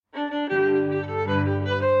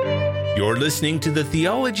You're listening to the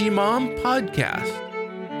Theology Mom podcast.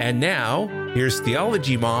 And now, here's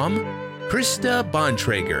Theology Mom, Krista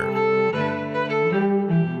Bontrager.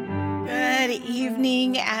 Good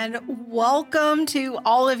evening and welcome to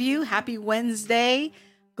all of you. Happy Wednesday.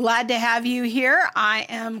 Glad to have you here. I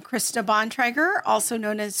am Krista Bontrager, also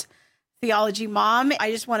known as Theology Mom.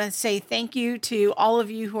 I just want to say thank you to all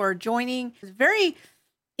of you who are joining. It's a very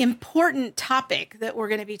important topic that we're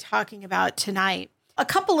going to be talking about tonight. A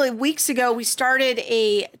couple of weeks ago, we started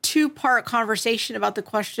a two-part conversation about the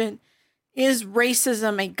question, is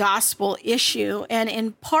racism a gospel issue? And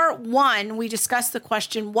in part one, we discussed the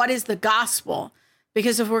question, what is the gospel?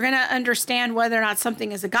 Because if we're going to understand whether or not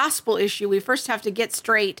something is a gospel issue, we first have to get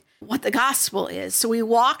straight what the gospel is. So we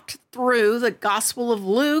walked through the Gospel of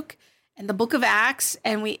Luke and the book of Acts,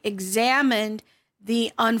 and we examined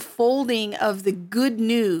the unfolding of the good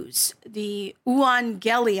news, the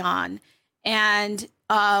euangelion, and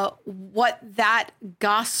what that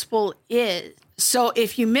gospel is. So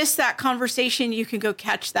if you missed that conversation, you can go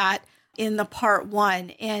catch that in the part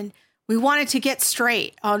one. And we wanted to get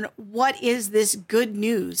straight on what is this good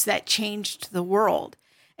news that changed the world.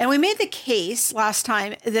 And we made the case last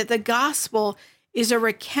time that the gospel is a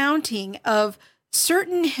recounting of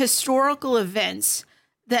certain historical events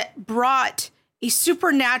that brought a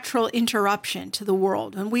supernatural interruption to the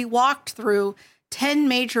world. And we walked through 10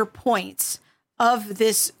 major points of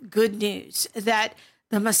this good news, that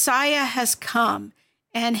the Messiah has come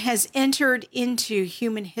and has entered into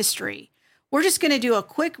human history. We're just going to do a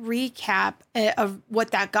quick recap of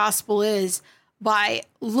what that gospel is by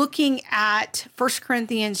looking at 1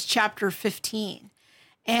 Corinthians chapter 15.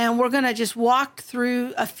 And we're going to just walk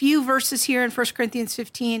through a few verses here in 1 Corinthians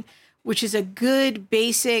 15, which is a good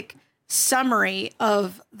basic summary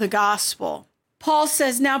of the gospel. Paul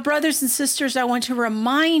says, "Now, brothers and sisters, I want to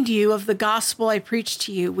remind you of the gospel I preached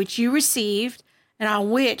to you, which you received and on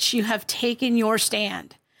which you have taken your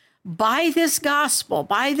stand. By this gospel,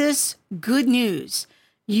 by this good news,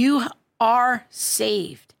 you are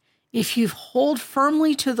saved, if you hold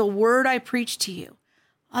firmly to the word I preached to you.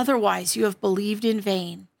 Otherwise, you have believed in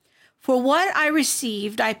vain. For what I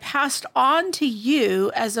received, I passed on to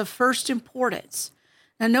you as of first importance."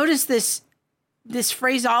 Now, notice this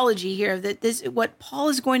phraseology here, that this, what Paul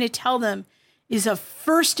is going to tell them, is of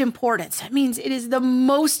first importance. That means it is the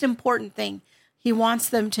most important thing he wants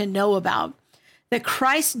them to know about. That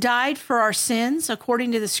Christ died for our sins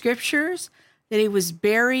according to the scriptures, that he was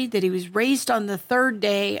buried, that he was raised on the third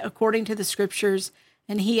day according to the scriptures,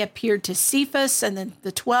 and he appeared to Cephas and then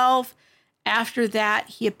the 12. After that,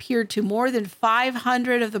 he appeared to more than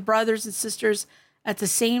 500 of the brothers and sisters at the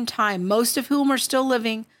same time, most of whom are still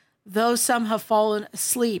living, though some have fallen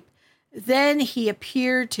asleep. Then he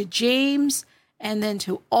appeared to James, and then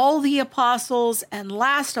to all the apostles, and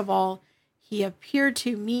last of all, he appeared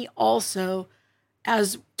to me also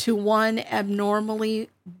as to one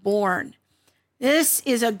abnormally born. This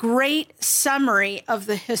is a great summary of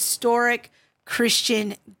the historic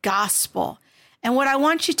Christian gospel. And what I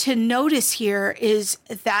want you to notice here is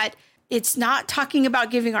that it's not talking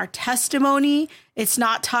about giving our testimony. It's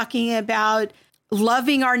not talking about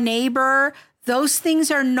loving our neighbor. Those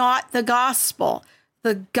things are not the gospel.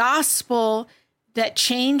 The gospel that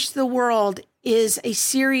changed the world is a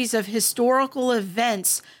series of historical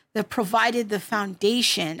events that provided the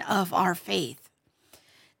foundation of our faith.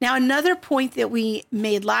 Now, another point that we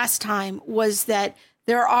made last time was that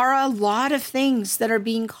there are a lot of things that are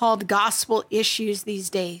being called gospel issues these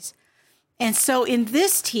days. And so in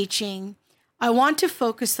this teaching, I want to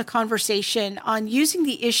focus the conversation on using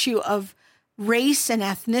the issue of race and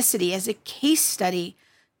ethnicity as a case study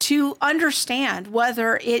to understand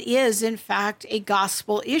whether it is, in fact, a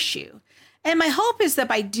gospel issue. And my hope is that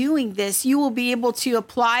by doing this, you will be able to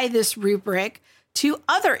apply this rubric to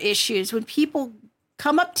other issues. When people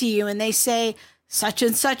come up to you and they say, such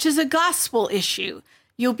and such is a gospel issue,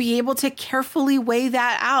 you'll be able to carefully weigh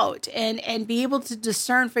that out and be able to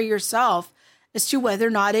discern for yourself as to whether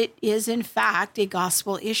or not it is, in fact, a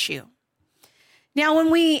gospel issue. Now,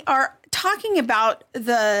 when we are talking about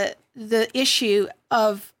the issue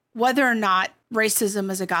of whether or not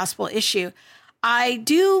racism is a gospel issue, I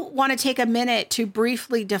do want to take a minute to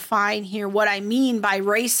briefly define here what I mean by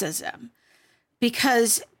racism,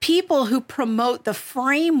 because people who promote the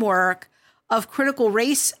framework of critical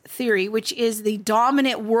race theory, which is the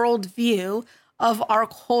dominant worldview of our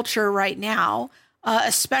culture right now,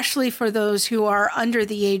 especially for those who are under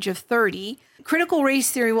the age of 30, critical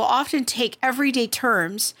race theory will often take everyday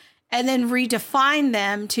terms and then redefine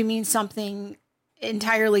them to mean something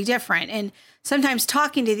entirely different. And sometimes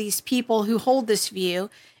talking to these people who hold this view,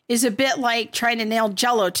 is a bit like trying to nail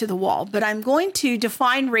Jell-O to the wall, but I'm going to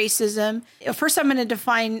define racism. First, I'm going to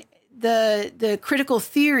define the critical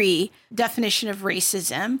theory definition of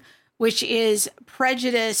racism, which is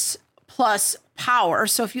prejudice plus power.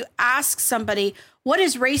 So if you ask somebody, what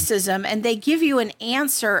is racism? And they give you an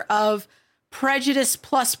answer of prejudice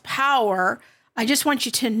plus power, I just want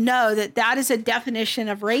you to know that that is a definition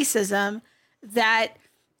of racism that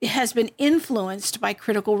has been influenced by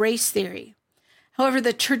critical race theory. However,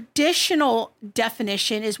 the traditional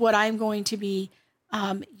definition is what I'm going to be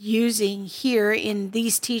using here in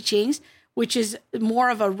these teachings, which is more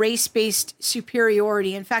of a race-based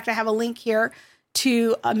superiority. In fact, I have a link here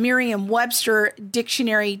to a Merriam-Webster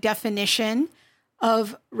dictionary definition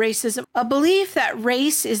of racism. A belief that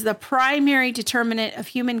race is the primary determinant of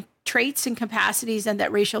human traits and capacities, and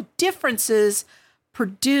that racial differences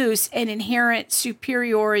produce an inherent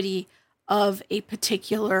superiority of a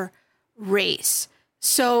particular race.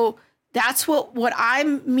 So that's what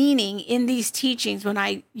I'm meaning in these teachings when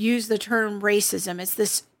I use the term racism. It's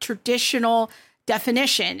this traditional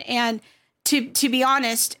definition. And to be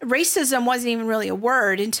honest, racism wasn't even really a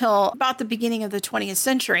word until about the beginning of the 20th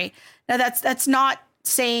century. Now, that's not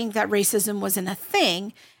saying that racism wasn't a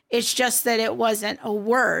thing. It's just that it wasn't a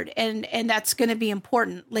word. And that's going to be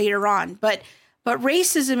important later on. But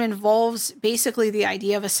racism involves basically the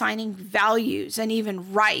idea of assigning values and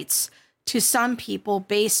even rights to some people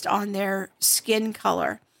based on their skin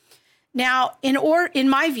color. Now, in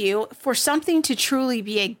my view, for something to truly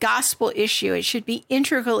be a gospel issue, it should be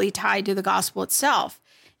intricately tied to the gospel itself.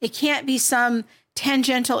 It can't be some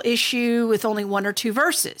tangential issue with only one or two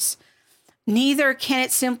verses. Neither can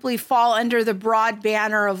it simply fall under the broad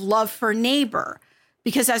banner of love for neighbor,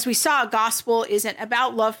 because as we saw, gospel isn't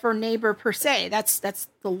about love for neighbor per se. That's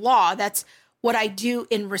the law. That's what I do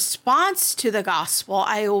in response to the gospel.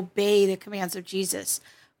 I obey the commands of Jesus,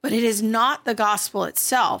 but it is not the gospel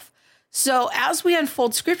itself. So as we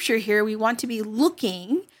unfold scripture here, we want to be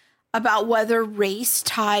looking about whether race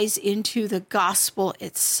ties into the gospel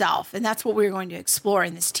itself. And that's what we're going to explore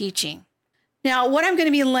in this teaching. Now, what I'm going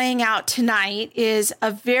to be laying out tonight is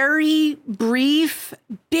a very brief,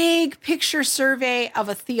 big picture survey of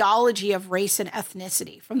a theology of race and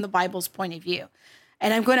ethnicity from the Bible's point of view.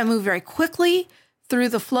 And I'm going to move very quickly through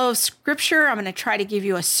the flow of scripture. I'm going to try to give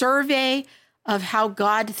you a survey of how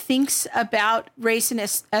God thinks about race and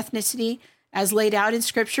ethnicity as laid out in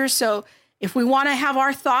scripture. So if we want to have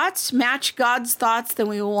our thoughts match God's thoughts, then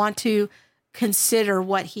we will want to consider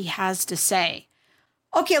what he has to say.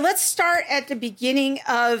 Okay, let's start at the beginning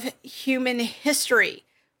of human history.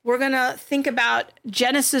 We're going to think about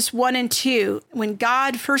Genesis 1 and 2. When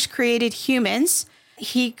God first created humans,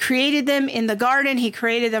 he created them in the garden. He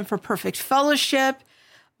created them for perfect fellowship.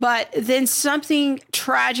 But then something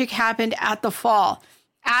tragic happened at the fall.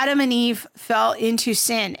 Adam and Eve fell into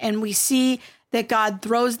sin, and we see that God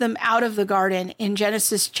throws them out of the garden in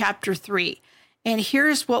Genesis chapter 3. And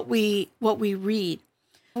here's what we read.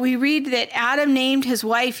 We read that Adam named his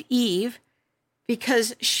wife Eve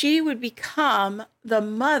because she would become the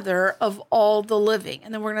mother of all the living.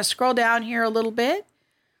 And then we're going to scroll down here a little bit.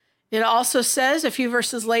 It also says a few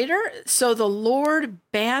verses later, so the Lord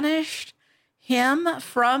banished him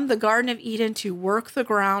from the Garden of Eden to work the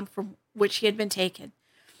ground from which he had been taken.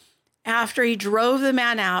 After he drove the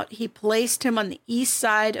man out, he placed him on the east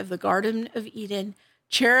side of the Garden of Eden,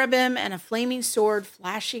 cherubim and a flaming sword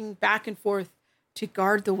flashing back and forth to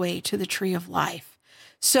guard the way to the tree of life.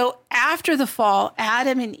 So after the fall,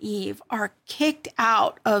 Adam and Eve are kicked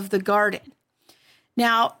out of the garden.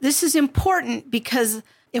 Now, this is important because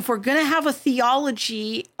if we're going to have a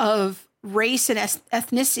theology of race and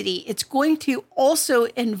ethnicity, it's going to also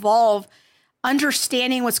involve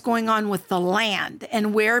understanding what's going on with the land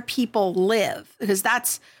and where people live, because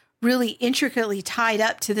that's really intricately tied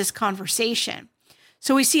up to this conversation.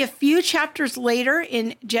 So we see a few chapters later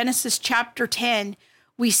in Genesis chapter 10,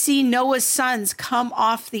 we see Noah's sons come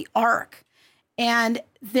off the ark. And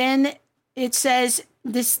then it says,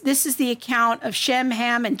 this is the account of Shem,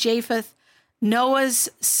 Ham, and Japheth, Noah's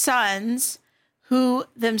sons, who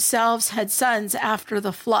themselves had sons after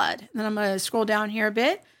the flood. And then I'm going to scroll down here a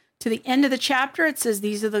bit to the end of the chapter. It says,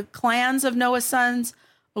 these are the clans of Noah's sons,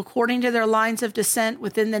 according to their lines of descent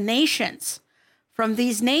within the nations. From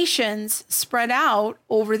these nations spread out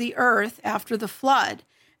over the earth after the flood.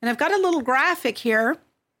 And I've got a little graphic here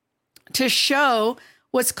to show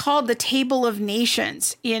what's called the Table of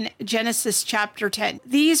Nations in Genesis chapter 10.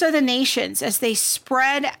 These are the nations as they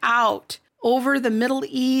spread out over the Middle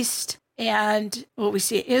East and what we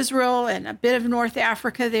see Israel and a bit of North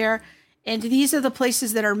Africa there. And these are the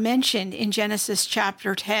places that are mentioned in Genesis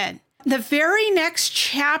chapter 10. The very next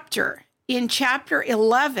chapter, in chapter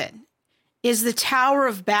 11, is the Tower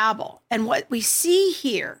of Babel. And what we see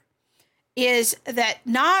here is that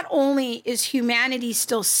not only is humanity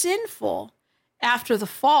still sinful after the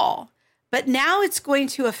fall, but now it's going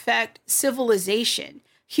to affect civilization.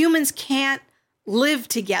 Humans can't live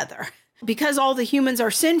together. Because all the humans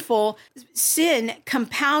are sinful, sin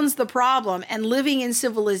compounds the problem, and living in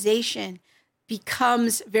civilization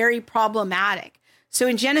becomes very problematic. So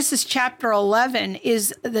in Genesis chapter 11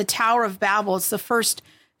 is the Tower of Babel. It's the first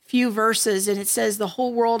few verses, and it says the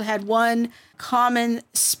whole world had one common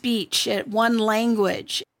speech, one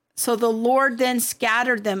language. So the Lord then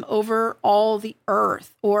scattered them over all the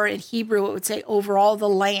earth, or in Hebrew it would say over all the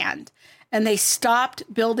land, and they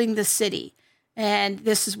stopped building the city. And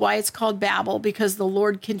this is why it's called Babel, because the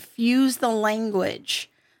Lord confused the language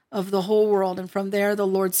of the whole world. And from there, the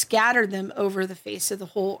Lord scattered them over the face of the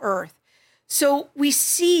whole earth. So we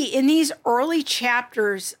see in these early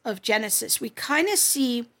chapters of Genesis, we kind of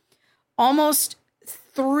see almost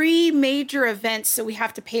three major events that we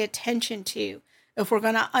have to pay attention to if we're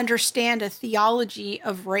going to understand a theology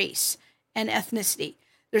of race and ethnicity.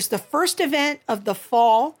 There's the first event of the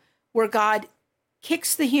fall, where God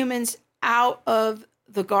kicks the humans out of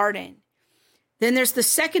the garden. Then there's the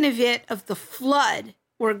second event of the flood,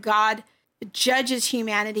 where God judges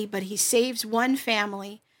humanity, but he saves one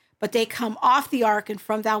family, but they come off the ark, and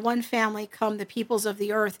from that one family come the peoples of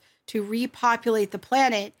the earth to repopulate the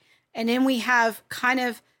planet. And then we have kind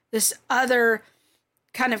of this other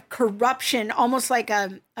kind of corruption, almost like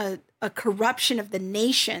a corruption of the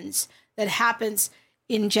nations that happens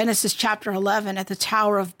in Genesis chapter 11 at the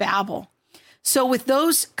Tower of Babel. So with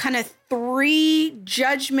those kind of three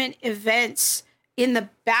judgment events in the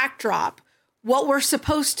backdrop, what we're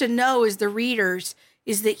supposed to know as the readers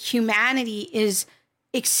is that humanity is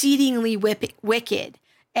exceedingly wicked,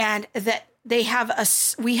 and that we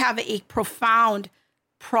have a profound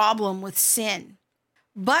problem with sin.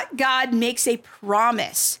 But God makes a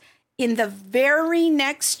promise in the very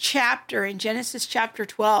next chapter, in Genesis chapter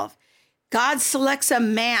 12. God selects a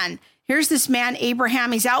man. Here's this man,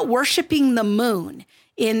 Abraham. He's out worshiping the moon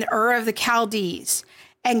in Ur of the Chaldees.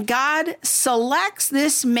 And God selects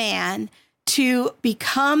this man to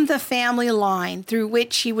become the family line through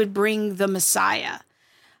which he would bring the Messiah.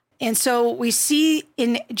 And so we see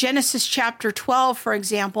in Genesis chapter 12, for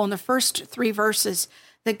example, in the first three verses,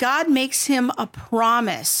 that God makes him a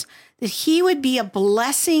promise that he would be a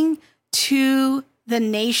blessing to the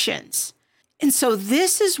nations. And so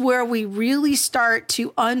this is where we really start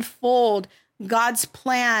to unfold God's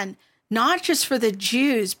plan, not just for the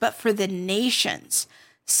Jews, but for the nations.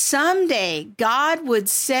 Someday, God would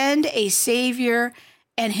send a Savior,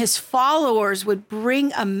 and his followers would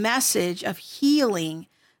bring a message of healing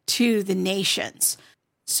to the nations.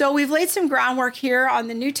 So we've laid some groundwork here on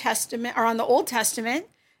the New Testament, or on the Old Testament.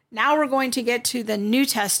 Now we're going to get to the New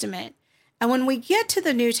Testament. And when we get to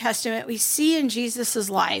the New Testament, we see in Jesus's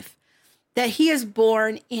life that he is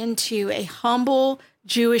born into a humble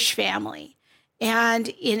Jewish family. And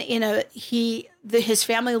his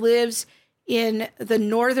family lives in the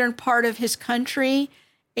northern part of his country,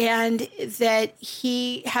 and that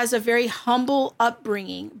he has a very humble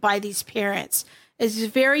upbringing by these parents. It's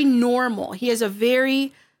very normal. He has a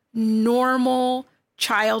very normal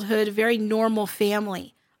childhood, a very normal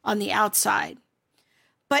family on the outside.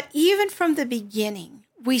 But even from the beginning,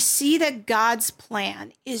 we see that God's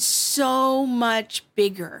plan is so much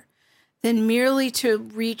bigger than merely to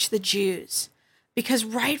reach the Jews. Because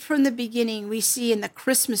right from the beginning, we see in the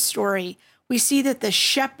Christmas story, we see that the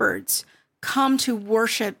shepherds come to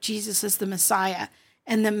worship Jesus as the Messiah,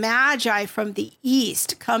 and the Magi from the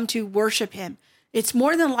east come to worship him. It's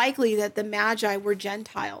more than likely that the Magi were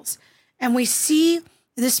Gentiles. And we see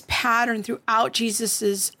this pattern throughout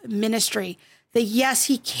Jesus's ministry, that yes,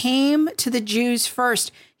 he came to the Jews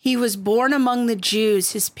first. He was born among the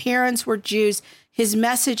Jews. His parents were Jews. His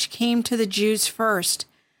message came to the Jews first.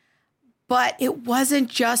 But it wasn't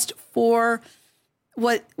just for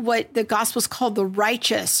what the Gospels called the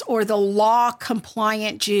righteous or the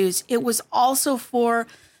law-compliant Jews. It was also for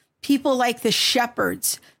people like the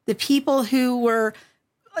shepherds, the people who were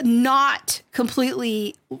not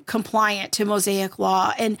completely compliant to Mosaic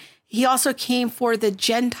law. And he also came for the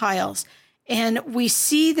Gentiles. And we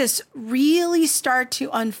see this really start to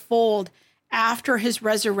unfold after his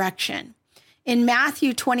resurrection. In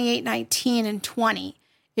Matthew 28:19 and 20,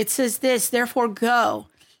 it says this, "Therefore go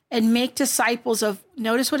and make disciples of,"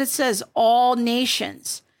 notice what it says, "all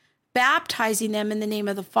nations, baptizing them in the name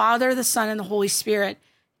of the Father, the Son, and the Holy Spirit,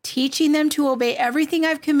 teaching them to obey everything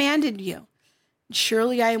I've commanded you.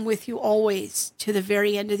 Surely I am with you always to the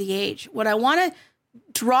very end of the age. What I want to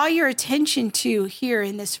draw your attention to here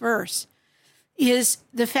in this verse is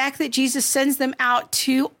the fact that Jesus sends them out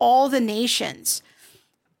to all the nations.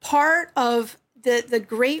 Part of the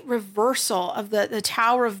great reversal of the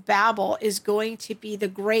Tower of Babel is going to be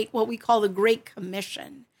what we call the Great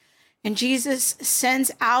Commission. And Jesus sends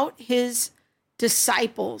out his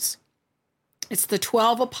disciples. It's the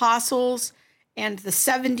 12 apostles and the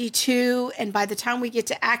 72. And by the time we get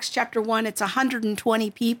to Acts chapter 1, it's 120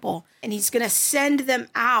 people. And he's going to send them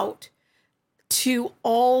out to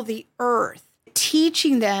all the earth,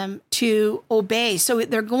 teaching them to obey. So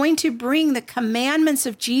they're going to bring the commandments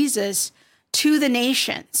of Jesus to the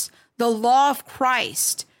nations. The law of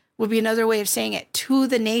Christ would be another way of saying it, to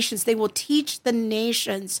the nations. They will teach the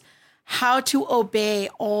nations how to obey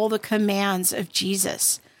all the commands of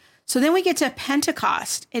Jesus. So then we get to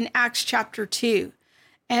Pentecost in Acts chapter 2,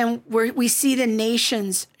 and where we see the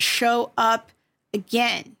nations show up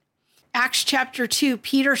again. Acts chapter 2,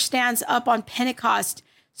 Peter stands up on Pentecost.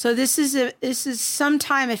 So this is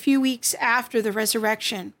sometime a few weeks after the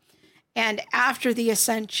resurrection and after the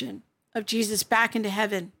ascension of Jesus back into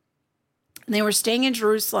heaven. And they were staying in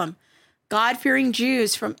Jerusalem. God-fearing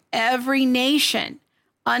Jews from every nation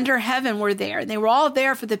under heaven were there. And they were all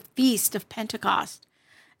there for the feast of Pentecost.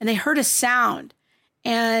 And they heard a sound.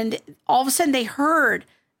 And all of a sudden they heard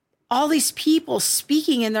all these people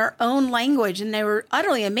speaking in their own language. And they were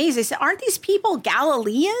utterly amazed. They said, aren't these people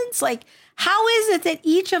Galileans? Like, how is it that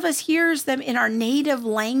each of us hears them in our native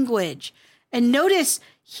language? And notice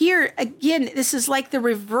here, again, this is like the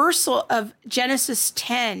reversal of Genesis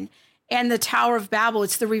 10 and the Tower of Babel.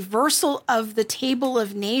 It's the reversal of the Table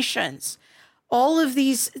of Nations. All of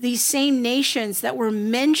these same nations that were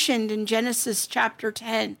mentioned in Genesis chapter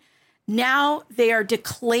 10, now they are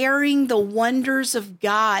declaring the wonders of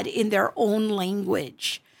God in their own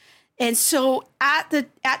language. And so at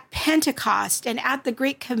Pentecost and at the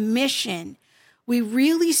Great Commission, we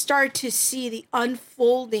really start to see the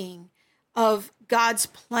unfolding of God's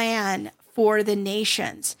plan for the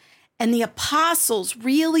nations. And the apostles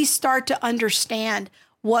really start to understand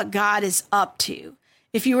what God is up to.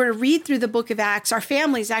 If you were to read through the book of Acts, our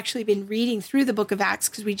family's actually been reading through the book of Acts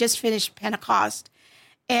because we just finished Pentecost.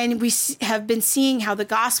 And we have been seeing how the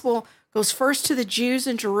gospel goes first to the Jews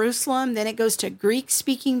in Jerusalem, then it goes to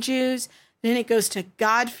Greek-speaking Jews, then it goes to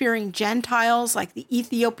God-fearing Gentiles like the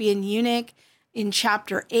Ethiopian eunuch in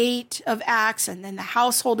chapter 8 of Acts, and then the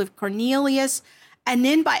household of Cornelius. And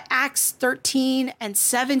then by Acts 13 and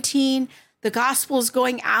 17, the gospel is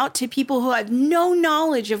going out to people who have no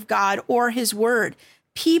knowledge of God or his word.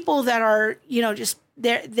 People that are, just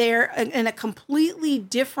they're in a completely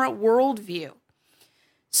different worldview.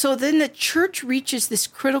 So then the church reaches this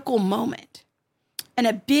critical moment, and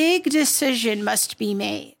a big decision must be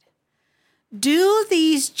made. Do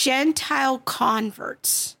these Gentile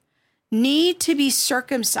converts need to be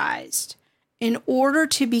circumcised in order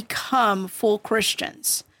to become full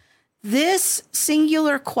Christians? This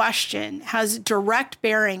singular question has direct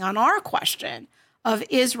bearing on our question of,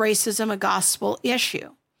 is racism a gospel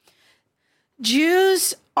issue?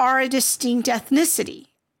 Jews are a distinct ethnicity,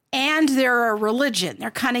 and they're a religion.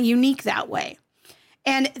 They're kind of unique that way.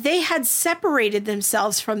 And they had separated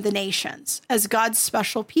themselves from the nations as God's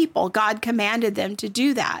special people. God commanded them to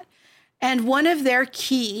do that. And one of their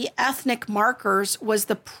key ethnic markers was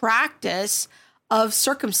the practice of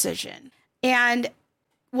circumcision. And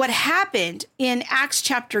what happened in Acts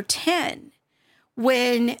chapter 10,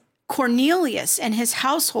 when Cornelius and his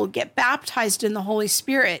household get baptized in the Holy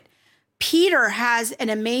Spirit, Peter has an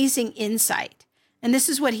amazing insight. And this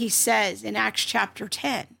is what he says in Acts chapter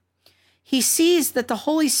 10. He sees that the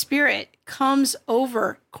Holy Spirit comes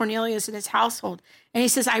over Cornelius and his household. And he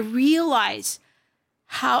says, I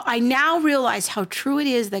now realize how true it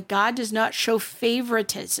is that God does not show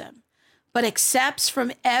favoritism, but accepts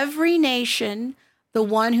from every nation the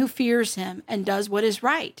one who fears him and does what is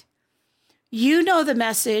right. You know the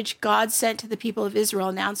message God sent to the people of Israel,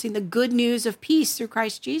 announcing the good news of peace through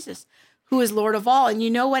Christ Jesus, who is Lord of all. And you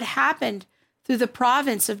know what happened through the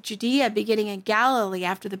province of Judea, beginning in Galilee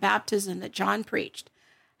after the baptism that John preached,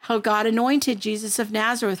 how God anointed Jesus of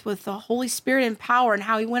Nazareth with the Holy Spirit and power, and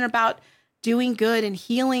how he went about doing good and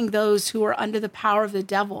healing those who were under the power of the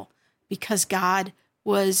devil because God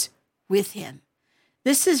was with him.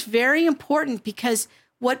 This is very important because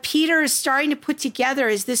what Peter is starting to put together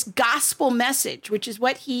is this gospel message, which is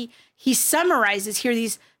what he summarizes here,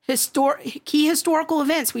 these key historical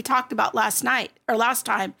events we talked about last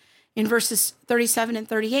time in verses 37 and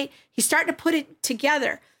 38. He's starting to put it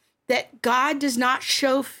together that God does not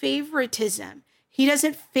show favoritism. He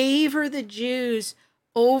doesn't favor the Jews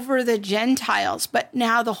over the Gentiles, but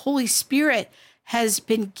now the Holy Spirit has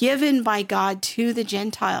been given by God to the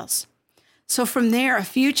Gentiles. So from there, a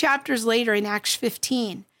few chapters later in Acts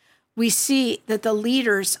 15, we see that the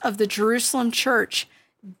leaders of the Jerusalem church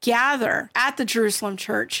gather at the Jerusalem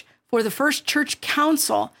church for the first church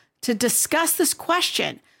council to discuss this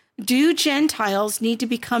question. Do Gentiles need to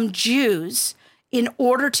become Jews in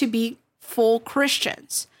order to be full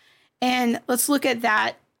Christians? And let's look at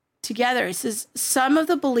that together. It says, some of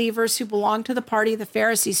the believers who belonged to the party of the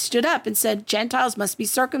Pharisees stood up and said, Gentiles must be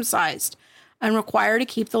circumcised and required to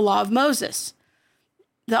keep the law of Moses.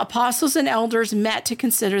 The apostles and elders met to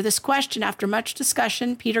consider this question. After much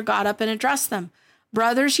discussion, Peter got up and addressed them.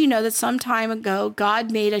 Brothers, you know that some time ago,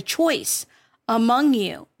 God made a choice among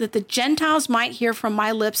you that the Gentiles might hear from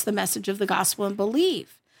my lips the message of the gospel and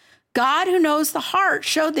believe. God, who knows the heart,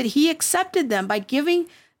 showed that he accepted them by giving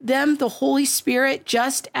them the Holy Spirit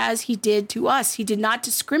just as he did to us. He did not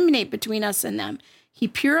discriminate between us and them. He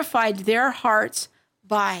purified their hearts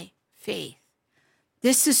by faith.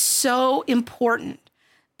 This is so important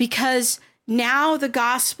because now the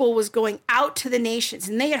gospel was going out to the nations,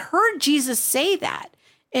 and they had heard Jesus say that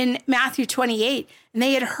in Matthew 28, and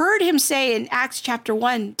they had heard him say in Acts chapter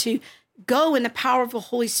 1 to go in the power of the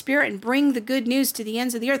Holy Spirit and bring the good news to the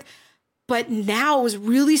ends of the earth. But now it was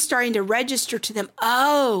really starting to register to them,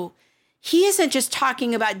 oh, he isn't just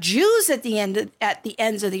talking about Jews at the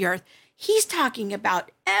ends of the earth. He's talking about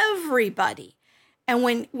everybody. And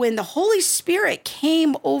when the Holy Spirit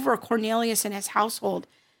came over Cornelius and his household,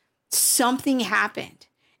 something happened.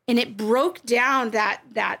 And it broke down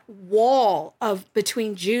that wall of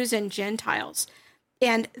between Jews and Gentiles,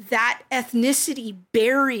 and that ethnicity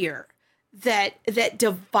barrier that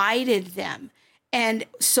divided them. And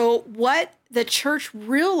so what the church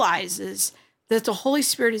realizes that the Holy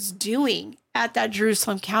Spirit is doing at that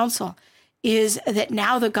Jerusalem council is that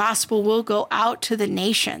now the gospel will go out to the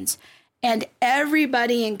nations, and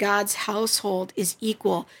everybody in God's household is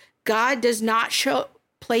equal. God does not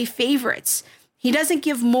play favorites. He doesn't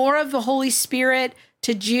give more of the Holy Spirit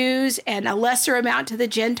to Jews and a lesser amount to the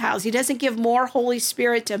Gentiles. He doesn't give more Holy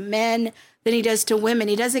Spirit to men than he does to women.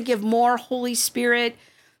 He doesn't give more Holy Spirit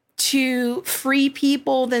to free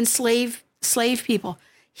people than slave people.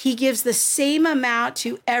 He gives the same amount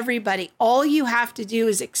to everybody. All you have to do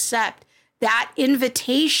is accept that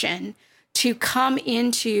invitation to come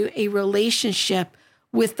into a relationship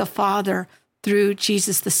with the Father through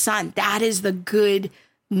Jesus the Son. That is the good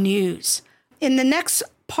news. In the next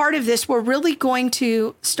part of this, we're really going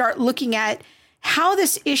to start looking at how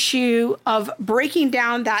this issue of breaking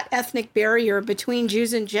down that ethnic barrier between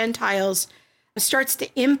Jews and Gentiles starts to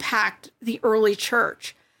impact the early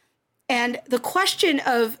church. And the question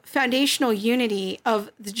of foundational unity of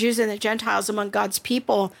the Jews and the Gentiles among God's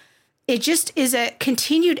people, it just is a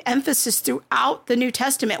continued emphasis throughout the New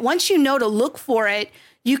Testament. Once you know to look for it,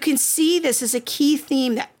 you can see this as a key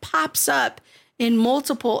theme that pops up in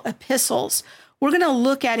multiple epistles. We're going to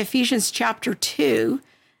look at Ephesians chapter 2,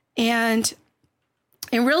 and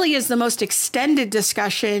it really is the most extended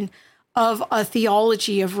discussion of a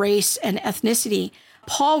theology of race and ethnicity.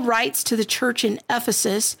 Paul writes to the church in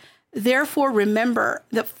Ephesus, therefore remember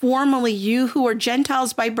that formerly you who were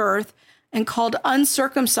Gentiles by birth and called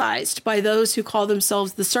uncircumcised by those who call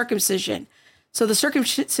themselves the circumcision. So the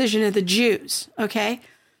circumcision of the Jews, okay?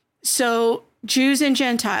 So Jews and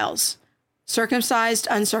Gentiles, circumcised,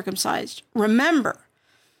 uncircumcised. Remember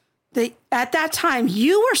that at that time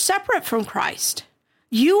you were separate from Christ.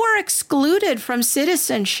 You were excluded from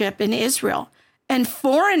citizenship in Israel and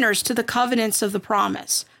foreigners to the covenants of the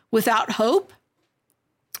promise, without hope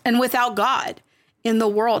and without God in the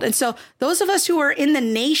world. And so those of us who are in the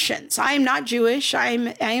nations, I am not Jewish, I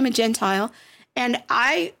am a Gentile, and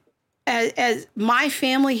as my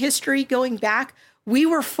family history going back, we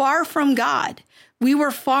were far from God. We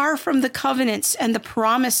were far from the covenants and the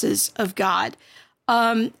promises of God.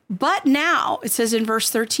 But now, it says in verse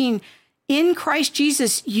 13, in Christ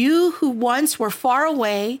Jesus, you who once were far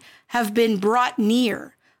away have been brought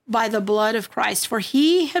near by the blood of Christ, for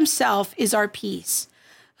he himself is our peace,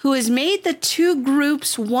 who has made the two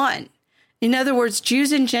groups one. In other words,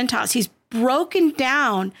 Jews and Gentiles. He's broken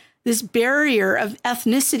down this barrier of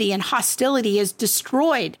ethnicity and hostility, has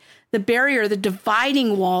destroyed the barrier, the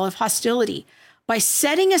dividing wall of hostility by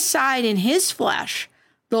setting aside in his flesh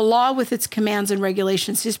the law with its commands and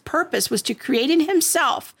regulations. His purpose was to create in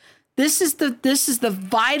himself. This is the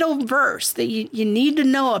vital verse that you need to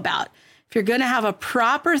know about if you're going to have a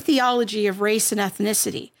proper theology of race and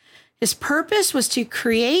ethnicity. His purpose was to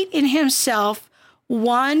create in himself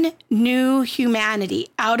one new humanity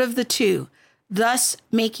out of the two, thus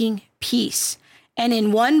making peace, and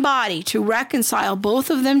in one body to reconcile both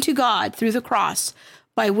of them to God through the cross,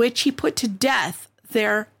 by which he put to death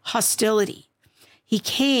their hostility. He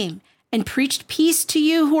came and preached peace to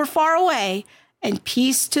you who are far away and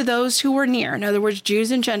peace to those who were near. In other words,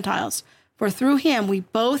 Jews and Gentiles. For through him we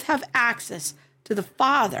both have access to the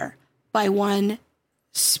Father by one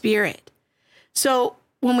Spirit. So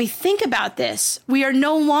when we think about this, we are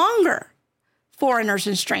no longer foreigners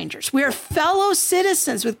and strangers. We are fellow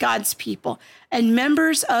citizens with God's people and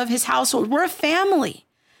members of his household. We're a family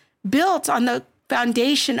built on the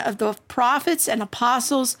foundation of the prophets and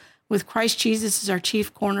apostles, with Christ Jesus as our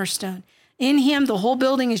chief cornerstone. In him, the whole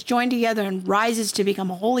building is joined together and rises to become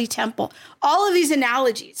a holy temple. All of these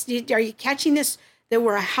analogies, are you catching this? That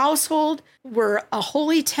we're a household, we're a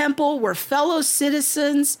holy temple, we're fellow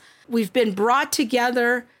citizens, we've been brought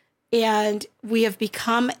together, and we have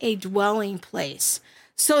become a dwelling place.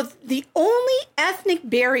 So the only ethnic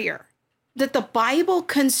barrier that the Bible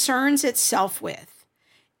concerns itself with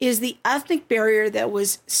is the ethnic barrier that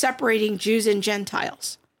was separating Jews and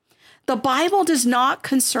Gentiles. The Bible does not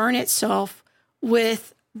concern itself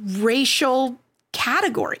with racial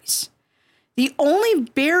categories. The only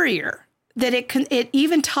barrier that it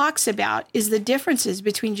even talks about is the differences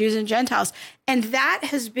between Jews and Gentiles. And that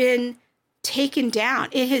has been taken down.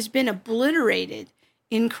 It has been obliterated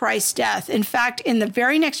in Christ's death. In fact, in the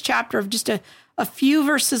very next chapter of just a few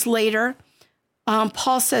verses later,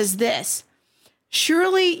 Paul says this: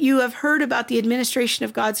 "Surely you have heard about the administration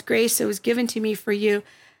of God's grace that was given to me for you.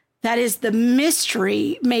 That is the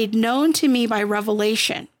mystery made known to me by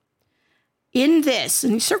revelation. In this,"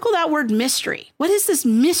 and you circle that word mystery. What is this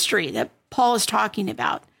mystery that Paul is talking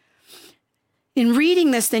about? In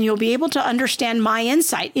reading this, then you'll be able to understand my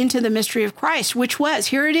insight into the mystery of Christ, which was,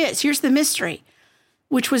 here it is, here's the mystery,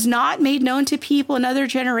 which was not made known to people in other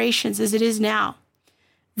generations as it is now.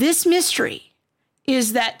 This mystery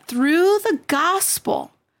is that through the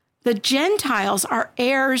gospel, the Gentiles are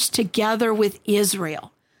heirs together with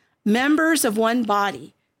Israel, members of one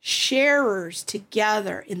body, sharers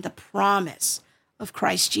together in the promise of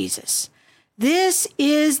Christ Jesus. This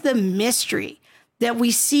is the mystery that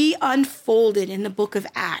we see unfolded in the book of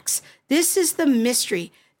Acts. This is the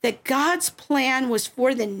mystery that God's plan was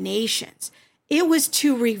for the nations. It was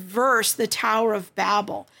to reverse the Tower of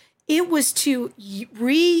Babel. It was to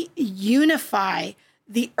reunify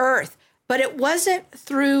the earth, but it wasn't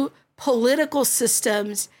through political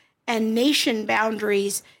systems and nation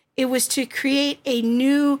boundaries. It was to create a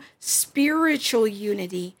new spiritual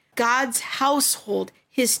unity, God's household,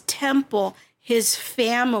 his temple, his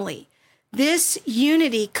family. This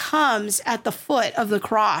unity comes at the foot of the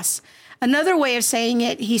cross. Another way of saying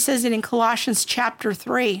it, he says it in Colossians chapter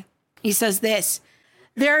 3. He says this: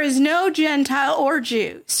 "There is no Gentile or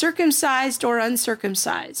Jew, circumcised or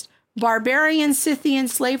uncircumcised, barbarian, Scythian,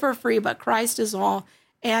 slave or free, but Christ is all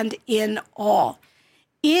and in all."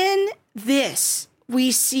 In this,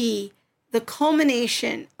 we see the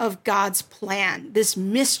culmination of God's plan, this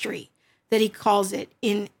mystery that he calls it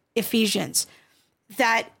in Ephesians,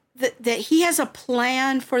 that he has a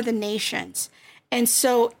plan for the nations. And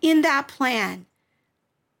so in that plan,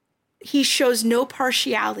 he shows no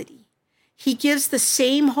partiality. He gives the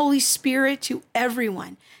same Holy Spirit to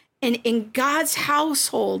everyone. And in God's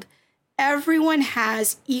household, everyone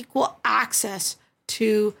has equal access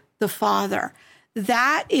to the Father.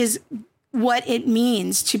 That is what it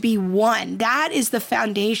means to be one. That is the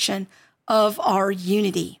foundation of our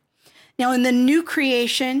unity. Now, in the new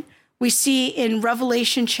creation, we see in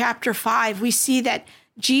Revelation chapter 5, we see that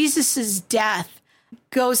Jesus's death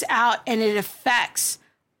goes out and it affects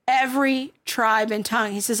every tribe and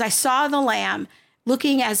tongue. He says, "I saw the Lamb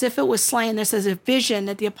looking as if it was slain." This is a vision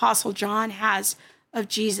that the Apostle John has of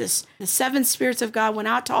Jesus. The seven spirits of God went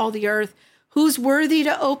out to all the earth. Who's worthy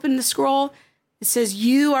to open the scroll? It says,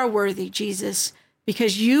 "You are worthy, Jesus,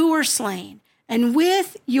 because you were slain. And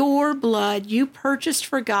with your blood, you purchased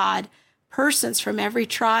for God persons from every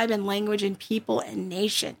tribe and language and people and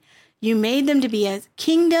nation. You made them to be a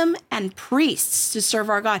kingdom and priests to serve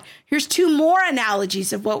our God." Here's two more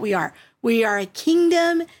analogies of what we are. We are a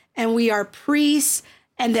kingdom and we are priests,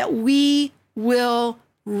 and that we will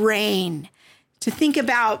reign. To think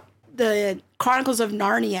about the Chronicles of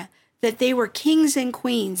Narnia, that they were kings and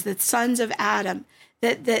queens, the sons of Adam,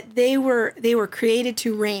 that they were created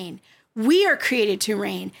to reign. We are created to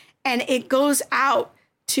reign, and it goes out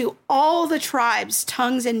to all the tribes,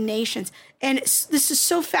 tongues, and nations. And this is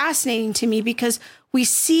so fascinating to me because we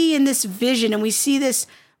see in this vision, and we see this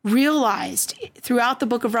realized throughout the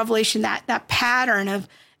book of Revelation, that pattern of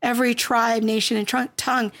every tribe, nation, and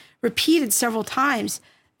tongue repeated several times,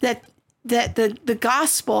 that that the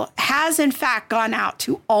gospel has in fact gone out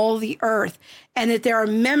to all the earth, and that there are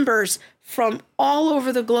members from all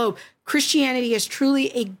over the globe. Christianity is truly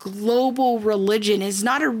a global religion. It's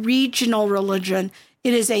not a regional religion.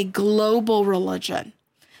 It is a global religion.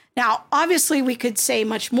 Now, obviously, we could say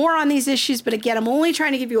much more on these issues, but again, I'm only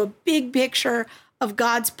trying to give you a big picture of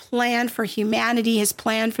God's plan for humanity, his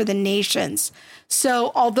plan for the nations.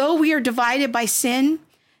 So although we are divided by sin,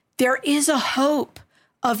 there is a hope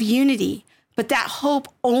of unity, but that hope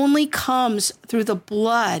only comes through the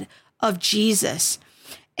blood of Jesus.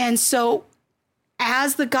 And so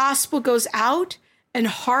as the gospel goes out and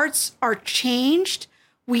hearts are changed,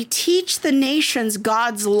 we teach the nations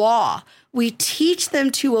God's law. We teach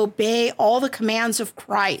them to obey all the commands of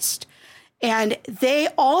Christ. And they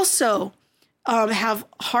also have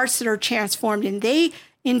hearts that are transformed, and they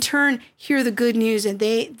in turn hear the good news, and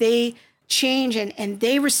they change and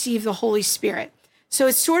they receive the Holy Spirit. So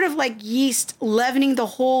it's sort of like yeast leavening the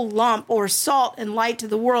whole lump, or salt and light to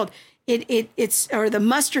the world. It's or the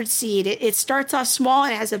mustard seed. It starts off small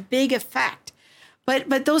and it has a big effect.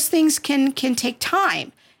 But those things can take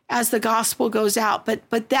time as the gospel goes out.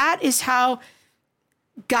 But that is how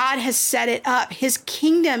God has set it up. His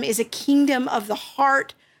kingdom is a kingdom of the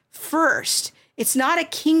heart first. It's not a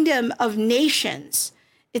kingdom of nations.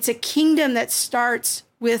 It's a kingdom that starts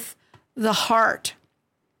with the heart.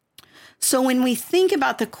 So when we think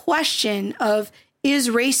about the question of, is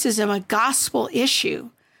racism a gospel issue?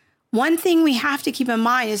 One thing we have to keep in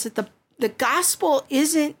mind is that the gospel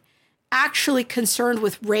isn't actually concerned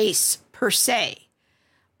with race per se.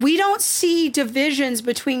 We don't see divisions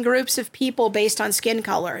between groups of people based on skin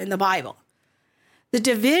color in the Bible. The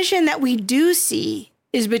division that we do see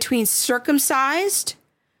is between circumcised,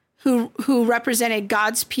 who represented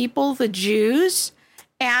God's people, the Jews,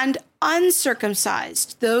 and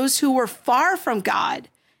uncircumcised, those who were far from God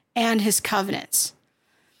and his covenants.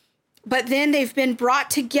 But then they've been brought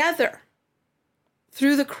together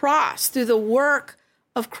through the cross, through the work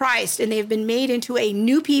of Christ, and they've been made into a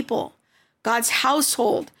new people, God's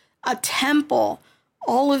household, a temple,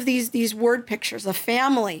 all of these word pictures, a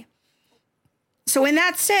family. So in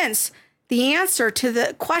that sense, the answer to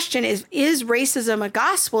the question is racism a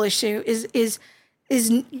gospel issue is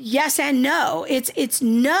yes and no. It's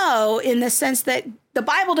no in the sense that the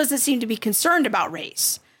Bible doesn't seem to be concerned about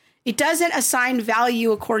race. It doesn't assign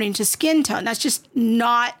value according to skin tone. That's just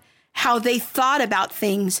not how they thought about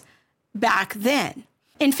things back then.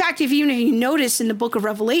 In fact, if you notice in the book of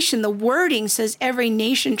Revelation, the wording says every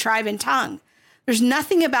nation, tribe, and tongue. There's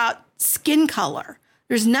nothing about skin color.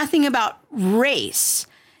 There's nothing about race.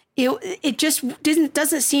 It just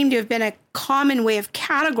doesn't seem to have been a common way of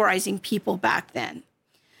categorizing people back then.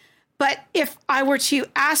 But if I were to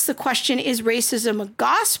ask the question, is racism a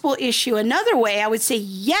gospel issue? Another way, I would say,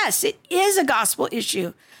 yes, it is a gospel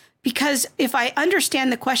issue. Because if I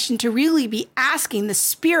understand the question to really be asking, the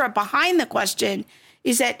spirit behind the question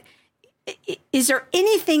is that, is there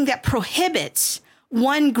anything that prohibits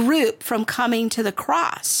one group from coming to the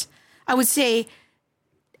cross? I would say,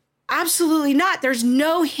 absolutely not. There's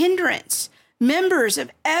no hindrance. Members of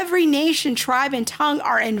every nation, tribe, and tongue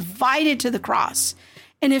are invited to the cross.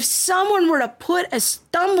 And if someone were to put a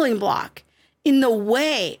stumbling block in the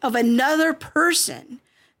way of another person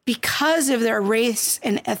because of their race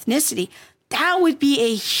and ethnicity, that would be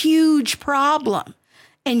a huge problem.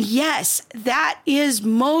 And yes, that is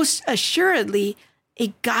most assuredly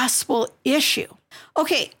a gospel issue.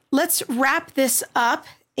 Okay, let's wrap this up.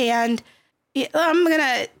 And I'm going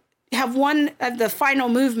to have one of the final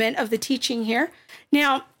movement of the teaching here.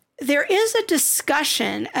 Now, there is a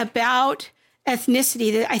discussion about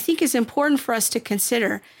ethnicity that I think is important for us to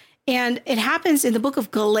consider. And it happens in the book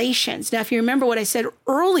of Galatians. Now, if you remember what I said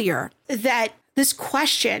earlier, that this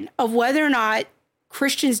question of whether or not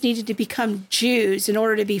Christians needed to become Jews in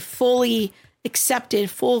order to be fully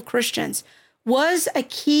accepted, full Christians, was a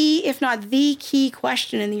key, if not the key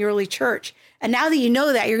question in the early church. And now that you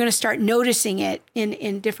know that, you're going to start noticing it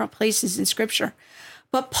in different places in Scripture.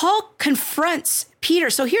 But Paul confronts Peter.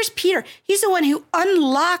 So here's Peter. He's the one who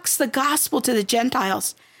unlocks the gospel to the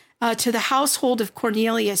Gentiles, to the household of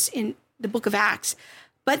Cornelius in the book of Acts.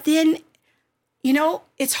 But then,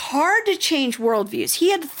 it's hard to change worldviews.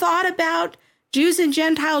 He had thought about Jews and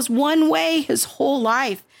Gentiles one way his whole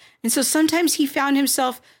life. And so sometimes he found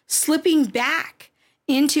himself slipping back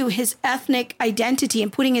into his ethnic identity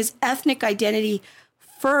and putting his ethnic identity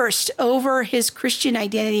first over his Christian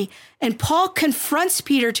identity. And Paul confronts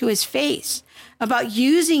Peter to his face about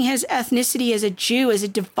using his ethnicity as a Jew as a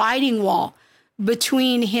dividing wall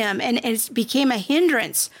between him. And it became a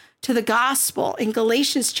hindrance to the gospel. In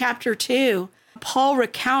Galatians chapter 2, Paul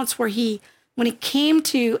recounts where when he came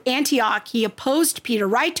to Antioch, he opposed Peter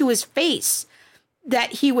right to his face,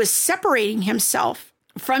 that he was separating himself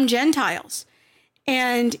from Gentiles.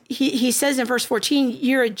 And he says in verse 14,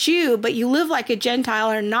 you're a Jew, but you live like a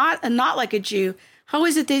Gentile or not like a Jew. How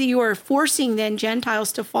is it that you are forcing then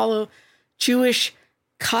Gentiles to follow Jewish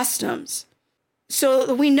customs?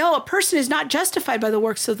 So we know a person is not justified by the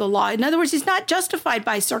works of the law. In other words, he's not justified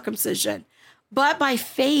by circumcision, but by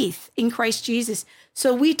faith in Christ Jesus.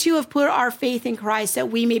 So we too have put our faith in Christ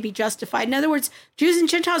that we may be justified. In other words, Jews and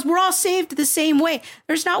Gentiles, we're all saved the same way.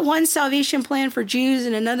 There's not one salvation plan for Jews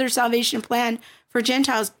and another salvation plan for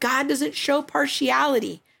Gentiles. God doesn't show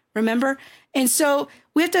partiality, remember? And so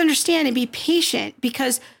we have to understand and be patient,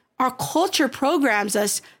 because our culture programs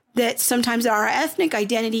us that sometimes our ethnic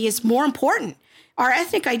identity is more important. Our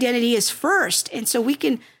ethnic identity is first. And so we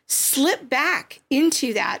can slip back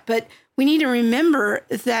into that. But we need to remember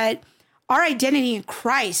that our identity in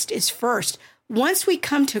Christ is first. Once we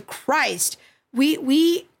come to Christ,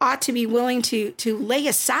 we ought to be willing to lay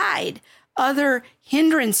aside other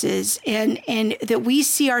hindrances, and that we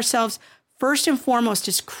see ourselves first and foremost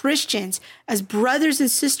as Christians, as brothers and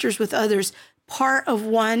sisters with others, part of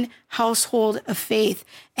one household of faith.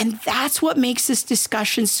 And that's what makes this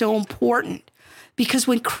discussion so important. Because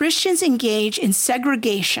when Christians engage in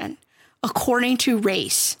segregation according to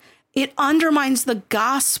race, it undermines the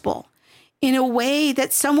gospel in a way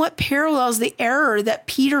that somewhat parallels the error that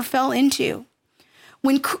Peter fell into.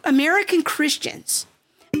 When American Christians,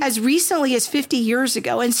 as recently as 50 years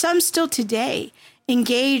ago, and some still today,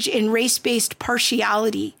 engage in race-based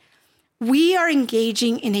partiality, we are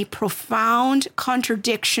engaging in a profound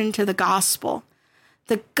contradiction to the gospel.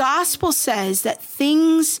 The gospel says that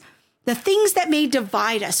the things that may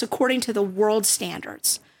divide us according to the world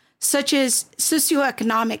standards, such as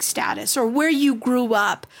socioeconomic status, or where you grew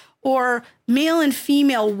up, or male and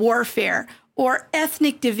female warfare, or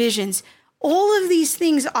ethnic divisions, all of these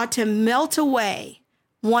things ought to melt away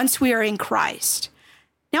once we are in Christ.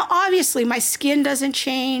 Now, obviously, my skin doesn't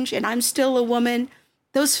change, and I'm still a woman.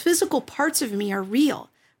 Those physical parts of me are real,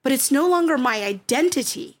 but it's no longer my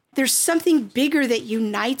identity. There's something bigger that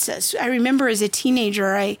unites us. I remember as a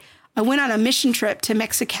teenager, I went on a mission trip to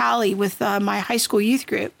Mexicali with my high school youth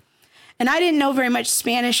group, and I didn't know very much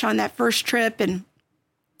Spanish on that first trip, and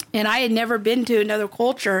I had never been to another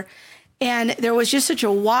culture, and there was just such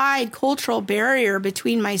a wide cultural barrier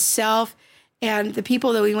between myself and the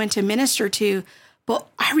people that we went to minister to. But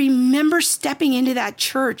I remember stepping into that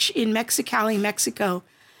church in Mexicali, Mexico,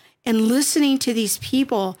 and listening to these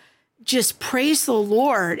people just praise the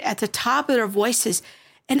Lord at the top of their voices.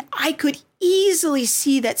 And I could easily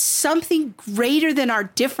see that something greater than our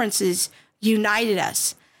differences united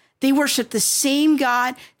us. They worshiped the same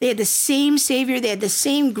God. They had the same Savior. They had the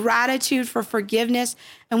same gratitude for forgiveness.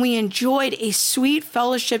 And we enjoyed a sweet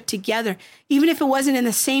fellowship together. Even if it wasn't in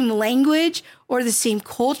the same language or the same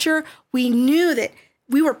culture, we knew that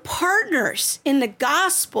we were partners in the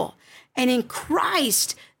gospel. And in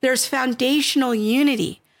Christ, there's foundational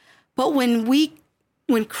unity. But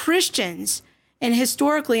when Christians, and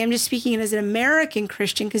historically, I'm just speaking as an American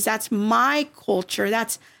Christian, because that's my culture,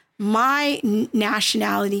 that's my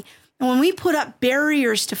nationality. And when we put up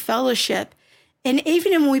barriers to fellowship, and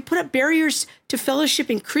even when we put up barriers to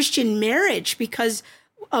fellowship in Christian marriage because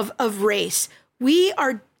of race, we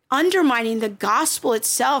are undermining the gospel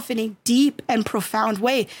itself in a deep and profound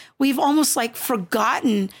way. We've almost like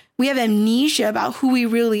forgotten, we have amnesia about who we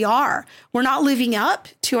really are. We're not living up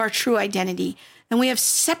to our true identity. And we have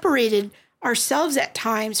separated ourselves at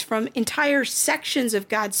times from entire sections of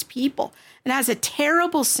God's people. And that's a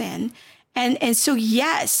terrible sin. And so,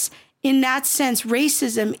 yes, in that sense,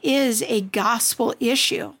 racism is a gospel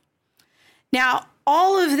issue. Now,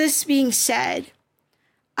 all of this being said,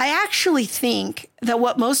 I actually think that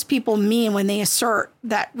what most people mean when they assert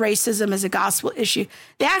that racism is a gospel issue,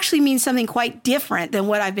 they actually mean something quite different than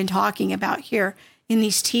what I've been talking about here in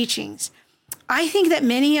these teachings. I think that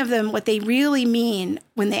many of them, what they really mean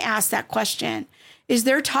when they ask that question is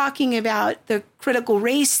they're talking about the critical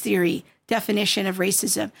race theory definition of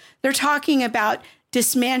racism. They're talking about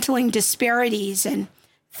dismantling disparities and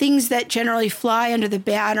things that generally fly under the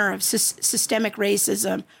banner of systemic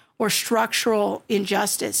racism or structural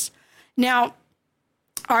injustice. Now,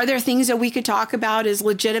 are there things that we could talk about as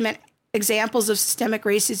legitimate examples of systemic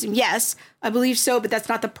racism? Yes, I believe so, but that's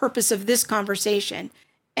not the purpose of this conversation.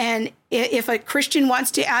 And if a Christian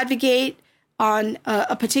wants to advocate on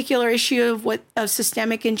a particular issue of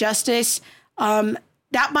systemic injustice,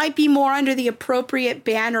 that might be more under the appropriate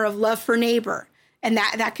banner of love for neighbor. And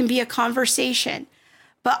that can be a conversation.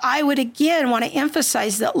 But I would again want to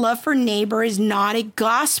emphasize that love for neighbor is not a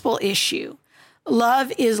gospel issue.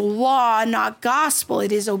 Love is law, not gospel.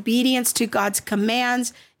 It is obedience to God's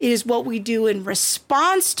commands. It is what we do in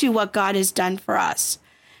response to what God has done for us.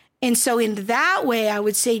 And so in that way, I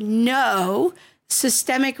would say, no,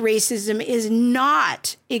 systemic racism is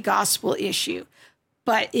not a gospel issue,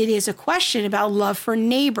 but it is a question about love for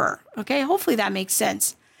neighbor. Okay, hopefully that makes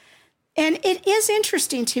sense. And it is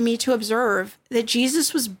interesting to me to observe that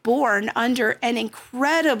Jesus was born under an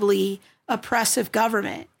incredibly oppressive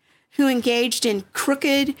government who engaged in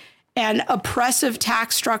crooked and oppressive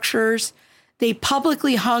tax structures. They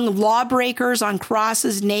publicly hung lawbreakers on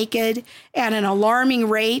crosses naked at an alarming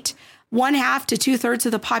rate. 1/2 to 2/3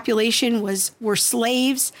 of the population were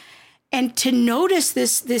slaves. And to notice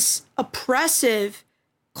this oppressive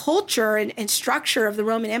culture and structure of the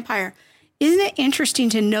Roman Empire, isn't it interesting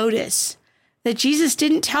to notice that Jesus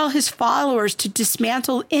didn't tell his followers to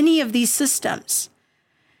dismantle any of these systems?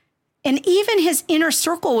 And even his inner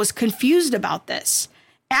circle was confused about this.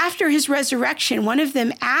 After his resurrection, one of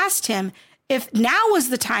them asked him if now was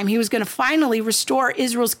the time he was going to finally restore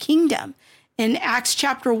Israel's kingdom. In Acts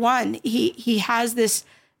chapter 1, he has this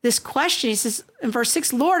question. He says in verse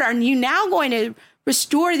 6, Lord, are you now going to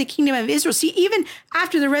restore the kingdom of Israel? See, even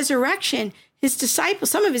after the resurrection, his disciples,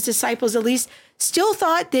 some of his disciples at least, still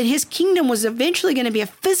thought that his kingdom was eventually going to be a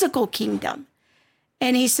physical kingdom.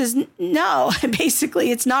 And he says, no, basically,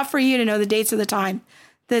 it's not for you to know the dates of the time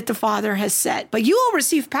that the Father has set, but you will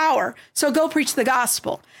receive power. So go preach the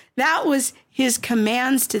gospel. That was his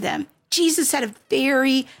commands to them. Jesus had a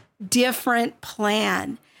very different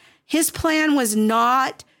plan. His plan was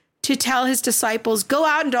not to tell his disciples, go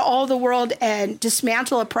out into all the world and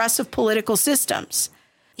dismantle oppressive political systems.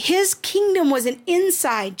 His kingdom was an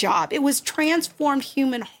inside job. It was transformed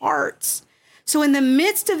human hearts. So in the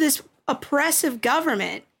midst of this oppressive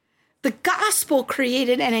government, the gospel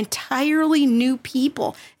created an entirely new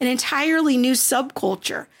people, an entirely new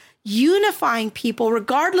subculture, unifying people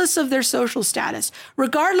regardless of their social status,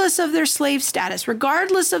 regardless of their slave status,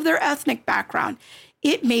 regardless of their ethnic background.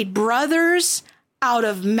 It made brothers out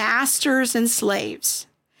of masters and slaves.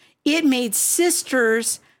 It made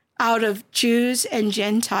sisters out of Jews and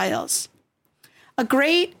Gentiles. A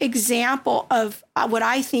great example of what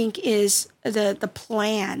I think is the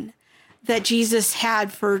plan that Jesus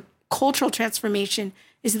had for cultural transformation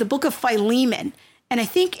is the book of Philemon. And I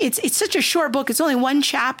think it's such a short book. It's only one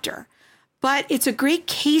chapter, but it's a great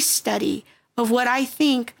case study of what I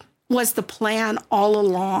think was the plan all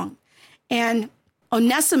along. And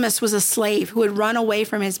Onesimus was a slave who had run away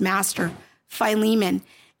from his master, Philemon.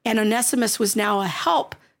 And Onesimus was now a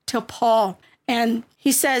help to Paul. And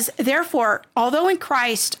he says, therefore, although in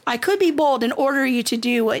Christ I could be bold and order you to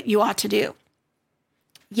do what you ought to do,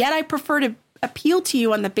 yet I prefer to appeal to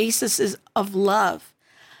you on the basis of love.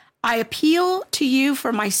 I appeal to you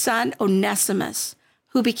for my son, Onesimus,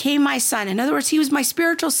 who became my son. In other words, he was my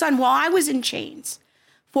spiritual son while I was in chains.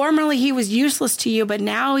 Formerly, he was useless to you, but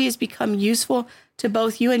now he has become useful to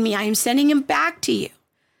both you and me. I am sending him back to you.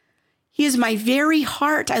 He is my very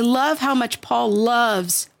heart. I love how much Paul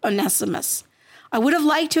loves Onesimus. I would have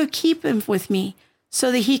liked to keep him with me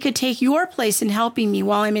so that he could take your place in helping me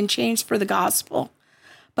while I'm in chains for the gospel.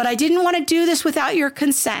 But I didn't want to do this without your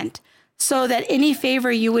consent, so that any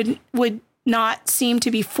favor you would not seem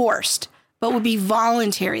to be forced, but would be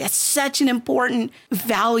voluntary. That's such an important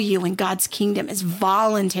value in God's kingdom, is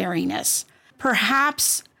voluntariness.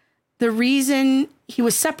 Perhaps the reason he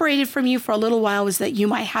was separated from you for a little while was that you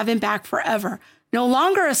might have him back forever. No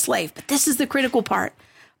longer a slave, but this is the critical part,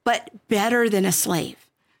 but better than a slave.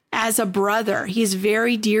 As a brother, he is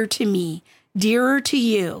very dear to me, dearer to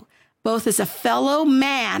you, both as a fellow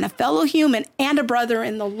man, a fellow human, and a brother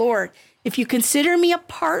in the Lord. If you consider me a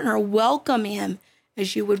partner, welcome him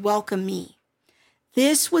as you would welcome me.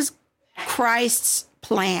 This was Christ's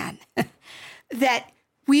plan, that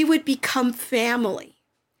we would become family.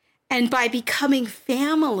 And by becoming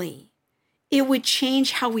family, it would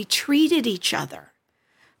change how we treated each other,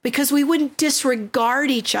 because we wouldn't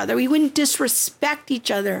disregard each other. We wouldn't disrespect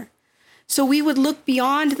each other. So we would look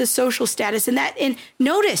beyond the social status. And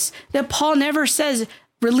notice that Paul never says,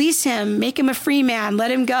 release him, make him a free man,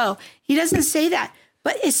 let him go. He doesn't say that.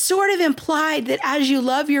 But it's sort of implied that as you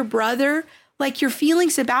love your brother, like your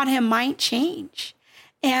feelings about him might change.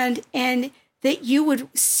 And that you would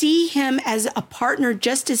see him as a partner,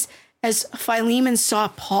 just as Philemon saw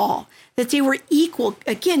Paul, that they were equal.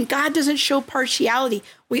 Again, God doesn't show partiality.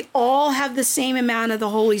 We all have the same amount of the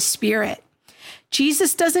Holy Spirit.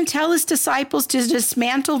 Jesus doesn't tell his disciples to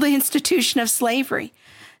dismantle the institution of slavery.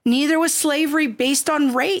 Neither was slavery based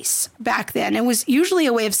on race back then. It was usually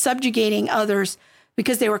a way of subjugating others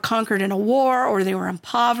because they were conquered in a war or they were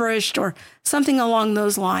impoverished or something along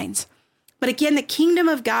those lines. But again, the kingdom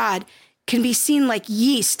of God can be seen like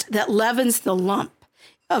yeast that leavens the lump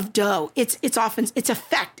of dough. Its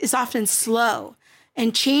effect is often slow,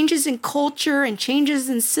 and changes in culture and changes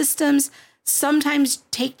in systems sometimes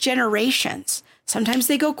take generations. Sometimes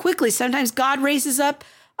they go quickly. Sometimes God raises up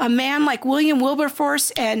a man like William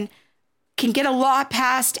Wilberforce and can get a law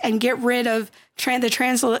passed and get rid of the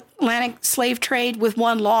transatlantic slave trade with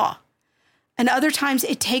one law. And other times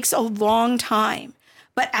it takes a long time.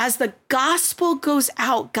 But as the gospel goes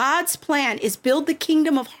out, God's plan is build the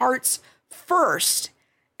kingdom of hearts first.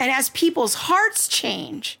 And as people's hearts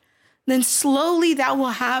change, then slowly that will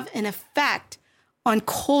have an effect on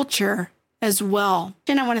culture as well.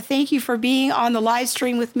 And I want to thank you for being on the live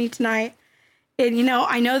stream with me tonight. And,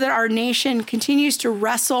 I know that our nation continues to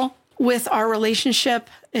wrestle with our relationship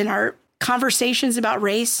and our conversations about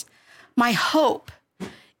race. My hope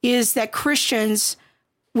is that Christians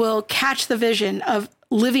will catch the vision of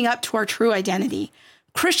living up to our true identity.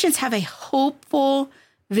 Christians have a hopeful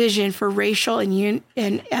vision for racial and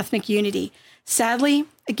ethnic unity. Sadly,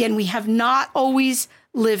 again, we have not always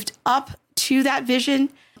lived up to that vision,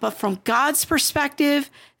 but from God's perspective,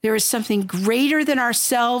 there is something greater than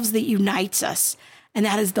ourselves that unites us, and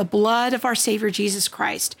that is the blood of our Savior, Jesus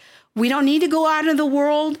Christ. We don't need to go out into the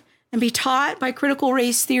world and be taught by critical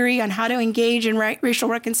race theory on how to engage in racial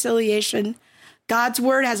reconciliation. God's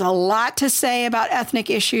word has a lot to say about ethnic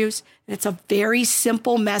issues, and it's a very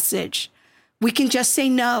simple message. We can just say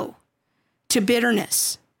no to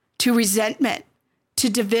bitterness, to resentment, to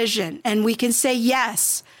division, and we can say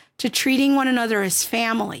yes to treating one another as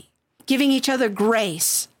family, giving each other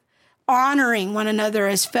grace, honoring one another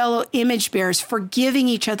as fellow image bearers, forgiving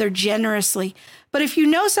each other generously. But if you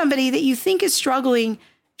know somebody that you think is struggling,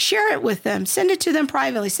 share it with them. Send it to them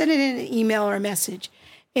privately. Send it in an email or a message.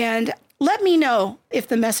 And let me know if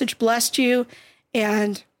the message blessed you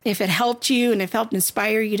and if it helped you and if it helped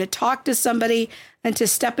inspire you to talk to somebody and to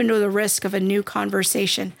step into the risk of a new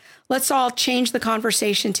conversation. Let's all change the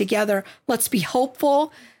conversation together. Let's be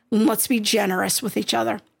hopeful and let's be generous with each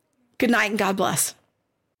other. Good night and God bless.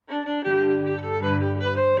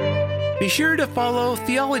 Be sure to follow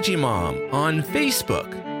Theology Mom on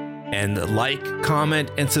Facebook and like,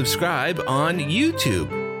 comment, and subscribe on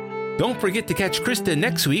YouTube. Don't forget to catch Krista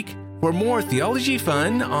next week for more theology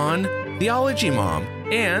fun on Theology Mom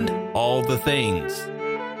and all the things.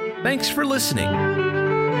 Thanks for listening.